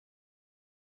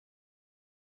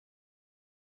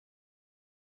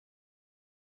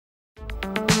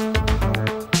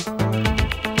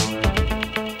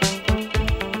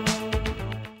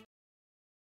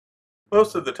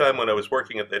Most of the time when I was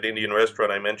working at that Indian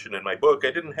restaurant I mentioned in my book,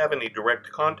 I didn't have any direct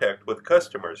contact with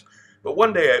customers. But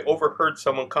one day I overheard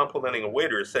someone complimenting a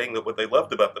waiter, saying that what they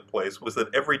loved about the place was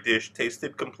that every dish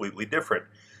tasted completely different.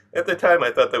 At the time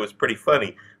I thought that was pretty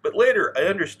funny, but later I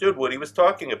understood what he was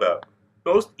talking about.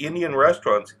 Most Indian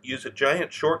restaurants use a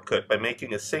giant shortcut by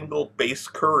making a single base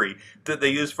curry that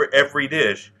they use for every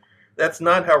dish. That's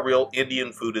not how real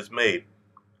Indian food is made.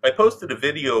 I posted a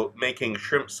video making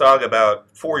shrimp saag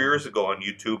about 4 years ago on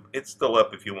YouTube. It's still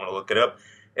up if you want to look it up.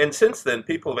 And since then,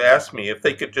 people have asked me if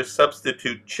they could just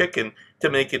substitute chicken to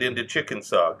make it into chicken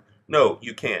saag. No,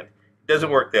 you can't. It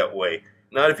doesn't work that way.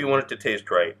 Not if you want it to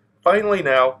taste right. Finally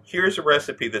now, here's a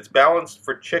recipe that's balanced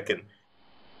for chicken.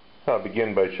 I'll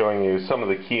begin by showing you some of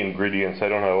the key ingredients. I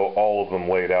don't have all of them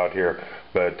laid out here,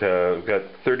 but we've got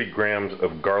 30 grams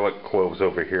of garlic cloves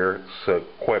over here. It's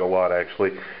quite a lot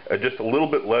actually. Just a little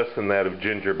bit less than that of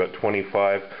ginger, about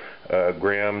 25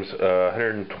 grams,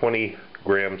 120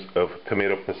 grams of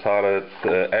tomato passata.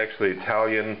 It's actually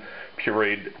Italian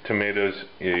pureed tomatoes.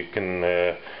 You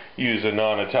can use a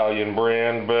non-Italian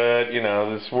brand, but you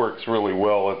know, this works really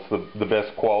well. It's the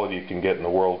best quality you can get in the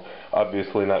world.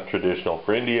 Obviously not traditional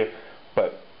for India,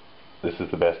 but this is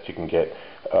the best you can get.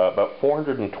 About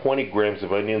 420 grams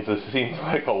of onions. This seems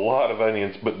like a lot of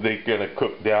onions, but they're going to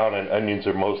cook down, and onions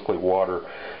are mostly water.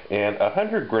 And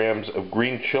 100 grams of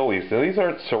green chilies. Now these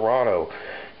aren't Serrano.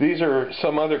 These are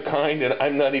some other kind, and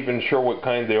I'm not even sure what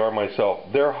kind they are myself.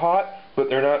 They're hot, but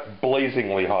they're not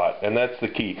blazingly hot, and that's the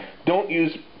key. Don't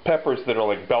use peppers that are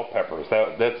like bell peppers.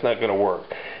 That's not going to work.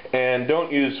 And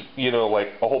don't use, you know, like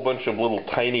a whole bunch of little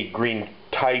tiny green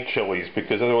Thai chilies,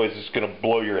 because otherwise it's going to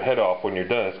blow your head off when you're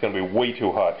done. It's going to be way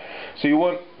too hot. So you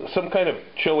want some kind of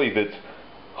chili that's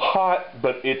hot,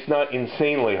 but it's not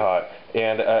insanely hot.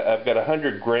 And I've got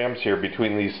 100 grams here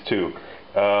between these two.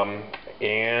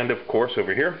 And of course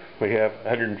over here we have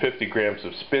 150 grams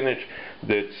of spinach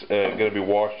that's going to be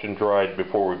washed and dried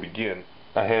before we begin.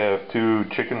 I have 2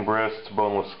 chicken breasts,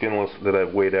 boneless, skinless, that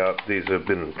I've weighed out. These have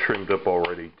been trimmed up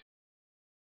already.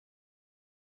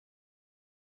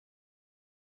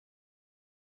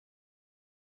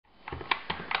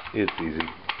 It's easy.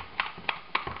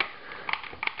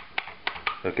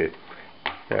 Okay,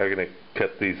 now I'm going to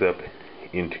cut these up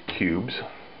into cubes.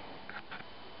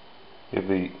 Get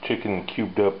the chicken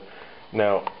cubed up.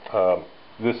 Now,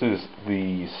 this is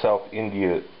the South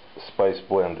India spice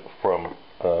blend from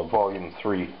volume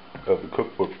 3 of the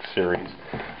cookbook series.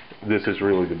 This is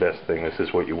really the best thing. This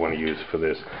is what you want to use for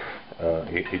this.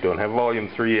 You don't have volume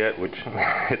 3 yet, which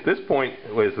at this point,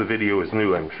 as the video is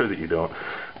new, I'm sure that you don't.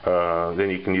 Then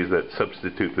you can use that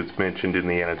substitute that's mentioned in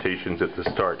the annotations at the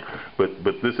start. But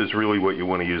this is really what you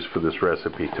want to use for this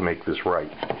recipe to make this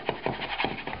right.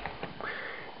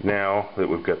 Now that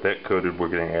we've got that coated, we're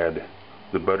going to add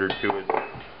the butter to it.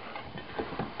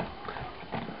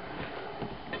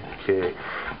 Okay,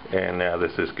 and now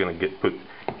this is going to get put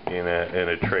in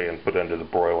a tray and put under the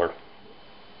broiler.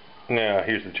 Now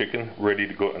here's the chicken ready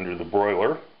to go under the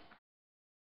broiler.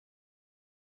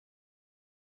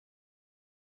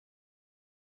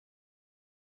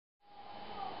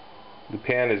 The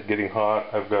pan is getting hot.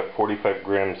 I've got 45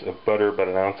 grams of butter, about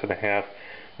 1.5 ounces,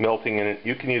 melting in it.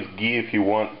 You can use ghee if you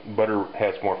want. Butter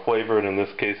has more flavor, and in this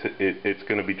case it's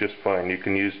going to be just fine. You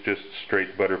can use just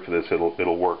straight butter for this.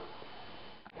 It'll work.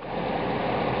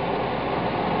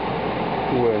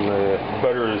 When the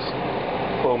butter is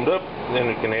foamed up, then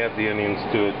we can add the onions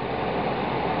to it.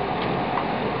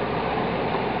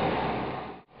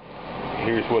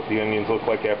 Here's what the onions look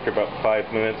like after about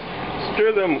 5 minutes.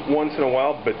 Stir them once in a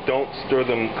while, but don't stir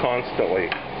them constantly.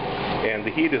 And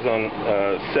the heat is on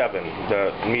 7,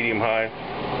 the medium high,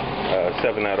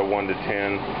 7 out of 1 to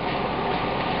 10.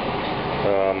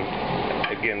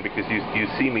 Again, because you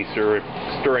see me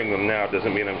stirring them now,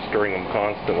 doesn't mean I'm stirring them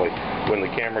constantly. When the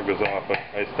camera goes off,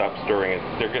 I stop stirring it.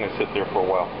 They're going to sit there for a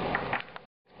while.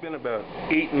 It's been about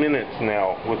 8 minutes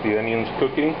now with the onions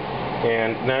cooking,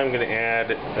 and now I'm going to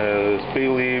add bay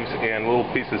leaves and a little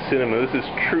piece of cinnamon. This is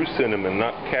true cinnamon,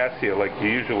 not cassia like you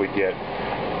usually get.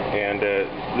 And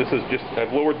this is just,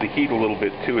 I've lowered the heat a little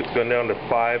bit too. It's gone down to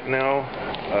 5 now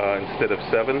instead of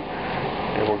 7,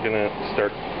 and we're going to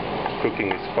start cooking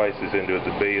the spices into it,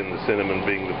 the bay and the cinnamon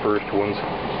being the first ones.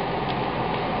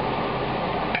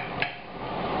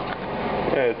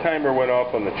 The timer went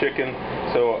off on the chicken,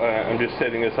 so I'm just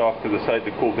setting this off to the side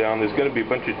to cool down. There's going to be a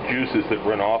bunch of juices that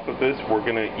run off of this. We're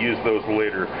going to use those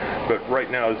later, but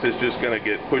right now this is just going to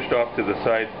get pushed off to the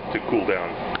side to cool down.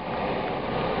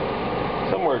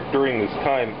 Somewhere during this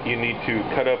time you need to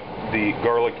cut up the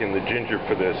garlic and the ginger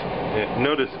for this.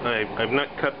 Notice I've not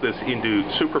cut this into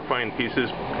super fine pieces,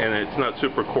 and it's not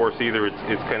super coarse either.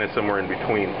 It's kind of somewhere in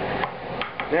between.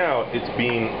 Now it's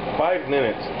been 5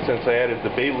 minutes since I added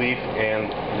the bay leaf and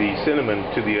the cinnamon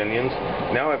to the onions.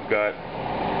 Now I've got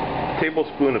a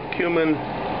tablespoon of cumin,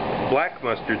 black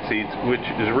mustard seeds, which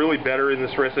is really better in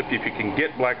this recipe. If you can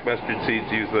get black mustard seeds,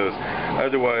 use those.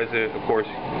 Otherwise, of course,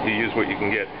 you use what you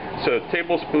can get. So a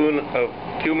tablespoon of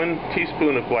cumin,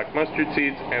 teaspoon of black mustard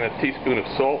seeds, and a teaspoon of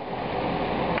salt.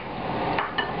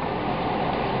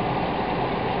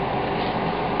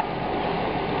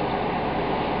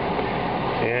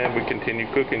 And we continue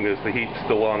cooking this. The heat's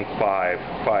still on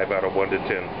 5 out of 1 to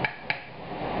 10.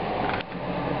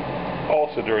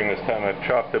 Also during this time I've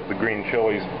chopped up the green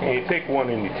chilies, and you take one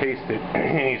and you taste it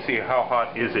and you see how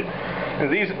hot is it. And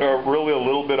these are really a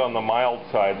little bit on the mild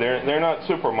side. They're not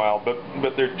super mild,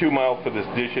 but they're too mild for this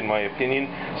dish in my opinion.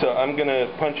 So I'm going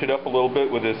to punch it up a little bit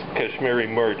with this Kashmiri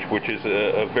mirch, which is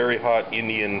a very hot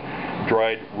Indian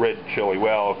dried red chili.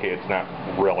 Well, okay, it's not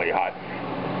really hot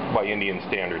by Indian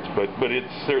standards, but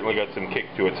it's certainly got some kick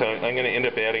to it. So I'm going to end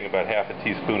up adding about half a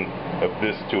teaspoon of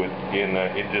this to it in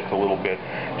just a little bit,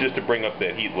 just to bring up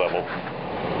that heat level.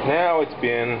 Now it's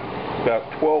been about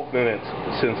 12 minutes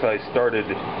since I started,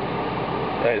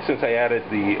 since I added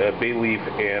the bay leaf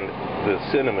and the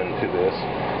cinnamon to this.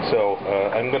 So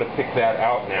I'm going to pick that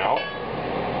out now.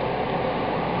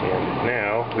 And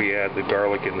now we add the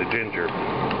garlic and the ginger.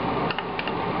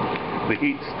 The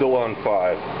heat's still on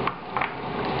 5.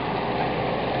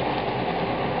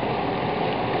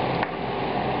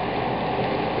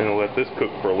 And I'll let this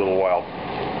cook for a little while.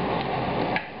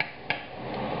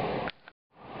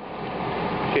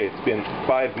 Okay, it's been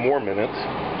 5 more minutes.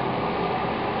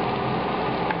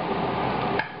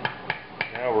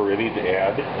 Now we're ready to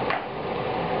add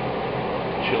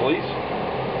chilies.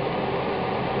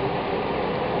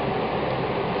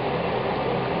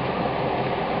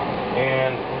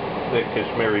 And the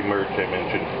Kashmiri mirch I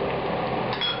mentioned.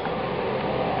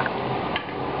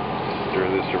 Stir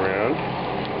this around.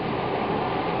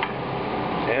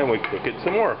 And we cook it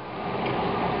some more.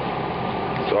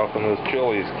 Soften those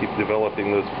chilies, keep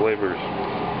developing those flavors. A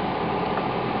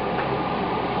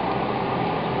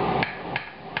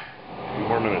few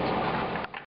more minutes.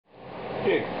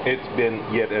 Okay, it's been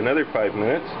yet another 5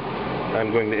 minutes.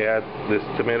 I'm going to add this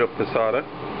tomato passata.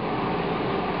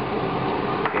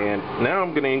 And now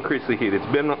I'm going to increase the heat.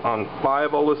 It's been on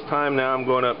 5 all this time. Now I'm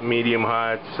going up medium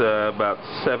high. It's about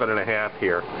 7.5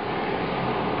 here.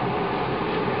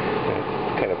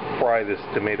 Kind of fry this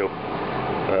tomato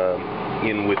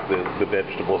in with the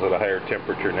vegetables at a higher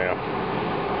temperature now.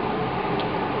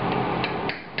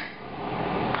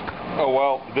 Oh,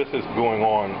 while this is going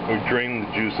on, we drain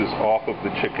the juices off of the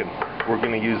chicken. We're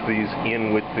going to use these in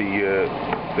with the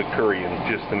curry in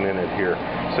just a minute here.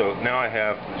 So now I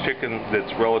have chicken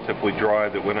that's relatively dry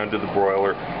that went under the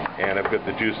broiler, and I've got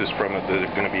the juices from it that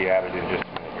are going to be added in just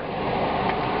a minute here.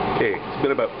 Okay, it's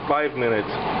been about 5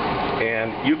 minutes, and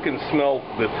you can smell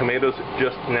the tomatoes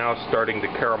just now starting to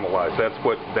caramelize. That's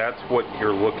what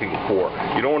you're looking for.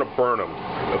 You don't want to burn them,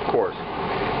 of course,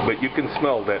 but you can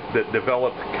smell that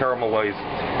developed caramelized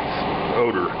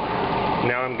odor.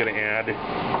 Now I'm going to add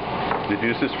the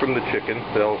juices from the chicken.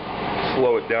 They'll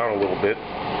slow it down a little bit.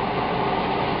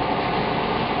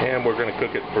 And we're going to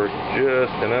cook it for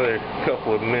just another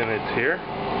couple of minutes here.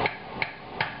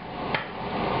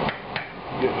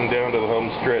 Getting down to the home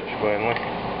stretch finally.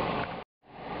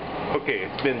 Okay,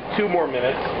 it's been 2 more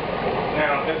minutes.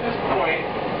 Now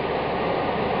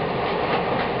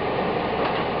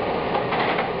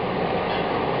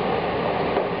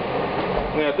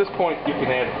at this point, you can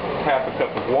add half a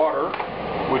cup of water,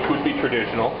 which would be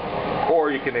traditional,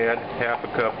 or you can add half a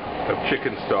cup of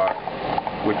chicken stock,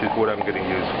 which is what I'm going to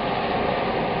use.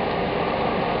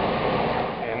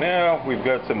 And now we've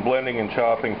got some blending and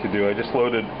chopping to do. I just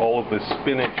loaded all of the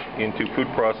spinach into food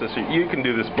processor. You can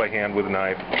do this by hand with a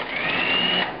knife.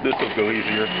 This will go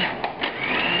easier.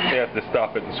 You have to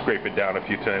stop it and scrape it down a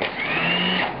few times.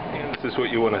 And this is what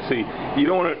you want to see. You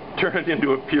don't want to turn it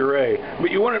into a puree,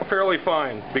 but you want it fairly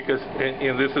fine, because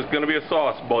this is going to be a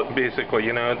sauce, but basically,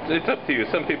 it's up to you.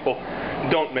 Some people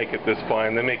don't make it this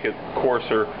fine; they make it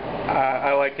coarser.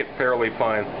 I like it fairly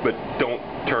fine, but don't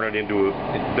turn it into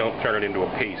a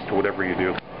paste, whatever you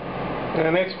do. And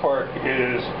the next part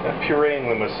is pureeing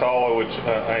the masala, which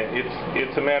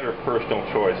it's a matter of personal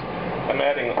choice. I'm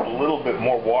adding a little bit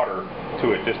more water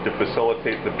to it just to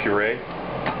facilitate the puree.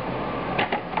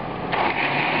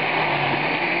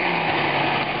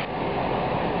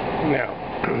 Now,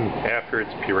 after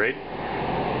it's pureed,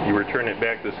 you return it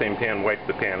back to the same pan, wipe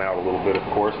the pan out a little bit, of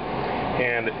course,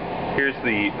 And here's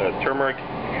the turmeric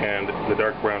and the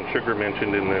dark brown sugar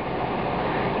mentioned in the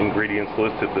ingredients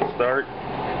list at the start.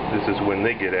 This is when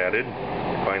they get added,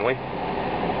 finally.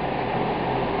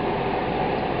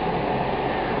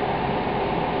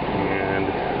 And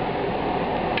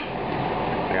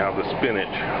now the spinach.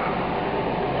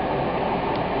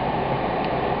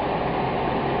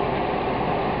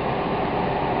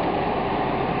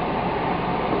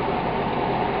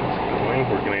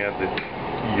 We're going to add the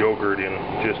yogurt in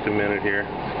just a minute here.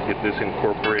 Get this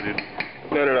incorporated.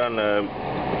 Got it on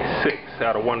 6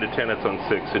 out of 1 to 10. It's on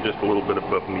 6, so just a little bit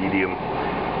above medium.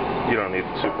 You don't need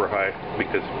it super high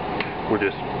because we're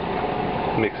just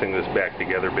mixing this back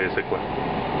together basically.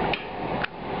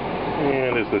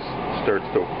 And as this starts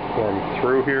to form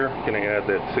through here, going to add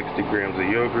that 60 grams of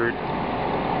yogurt.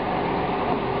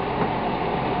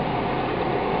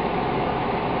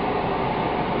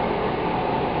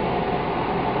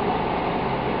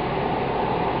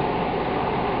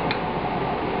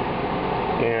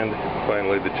 And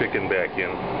finally the chicken back in.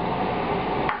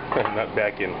 Not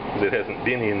back in, because it hasn't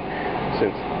been in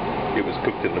since it was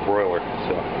cooked in the broiler.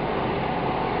 So,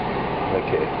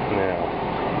 okay,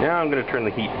 now I'm going to turn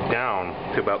the heat down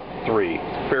to about 3.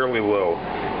 It's fairly low.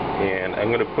 And I'm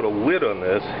going to put a lid on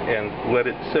this and let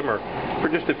it simmer for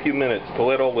just a few minutes to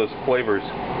let all those flavors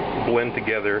blend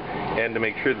together and to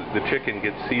make sure that the chicken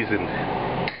gets seasoned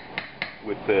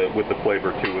with the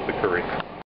flavor too, with the curry.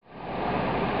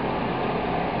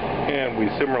 And we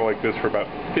simmer like this for about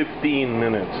 15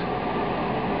 minutes.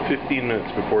 15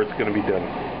 minutes before it's going to be done.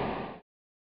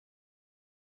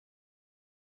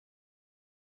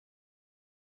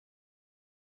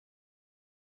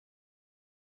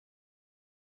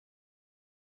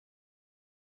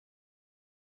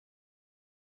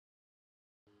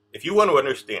 If you want to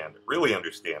understand, really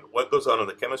understand, what goes on in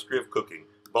the chemistry of cooking,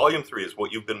 Volume 3 is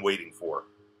what you've been waiting for.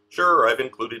 Sure, I've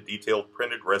included detailed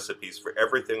printed recipes for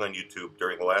everything on YouTube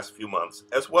during the last few months,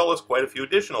 as well as quite a few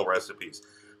additional recipes,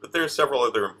 but there are several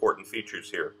other important features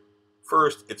here.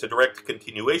 First, it's a direct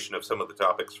continuation of some of the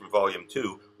topics from Volume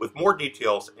 2, with more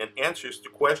details and answers to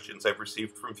questions I've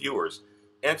received from viewers,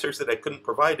 answers that I couldn't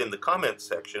provide in the comments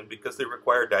section because they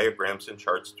require diagrams and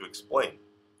charts to explain.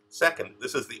 Second,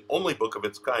 this is the only book of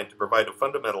its kind to provide a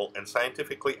fundamental and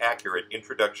scientifically accurate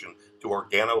introduction to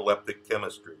organoleptic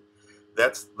chemistry.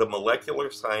 That's the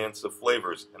molecular science of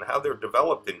flavors and how they're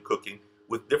developed in cooking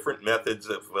with different methods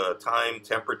of time,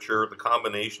 temperature, the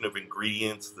combination of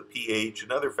ingredients, the pH,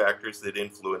 and other factors that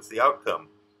influence the outcome.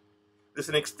 There's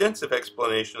an extensive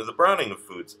explanation of the browning of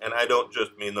foods, and I don't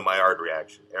just mean the Maillard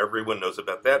reaction. Everyone knows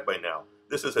about that by now.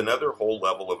 This is another whole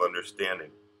level of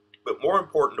understanding. But more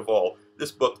important of all,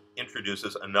 this book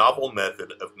introduces a novel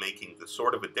method of making the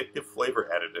sort of addictive flavor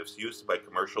additives used by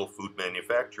commercial food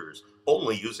manufacturers,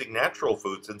 only using natural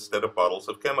foods instead of bottles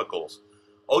of chemicals.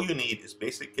 All you need is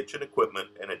basic kitchen equipment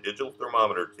and a digital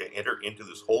thermometer to enter into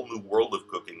this whole new world of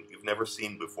cooking you've never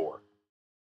seen before.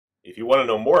 If you want to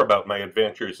know more about my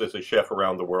adventures as a chef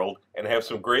around the world and have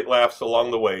some great laughs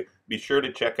along the way, be sure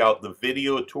to check out the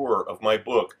video tour of my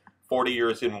book, 40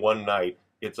 Years in One Night.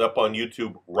 It's up on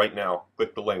YouTube right now.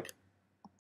 Click the link.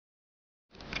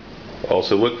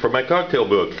 Also look for my cocktail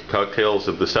book, Cocktails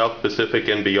of the South Pacific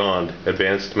and Beyond,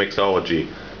 Advanced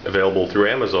Mixology, available through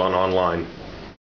Amazon online.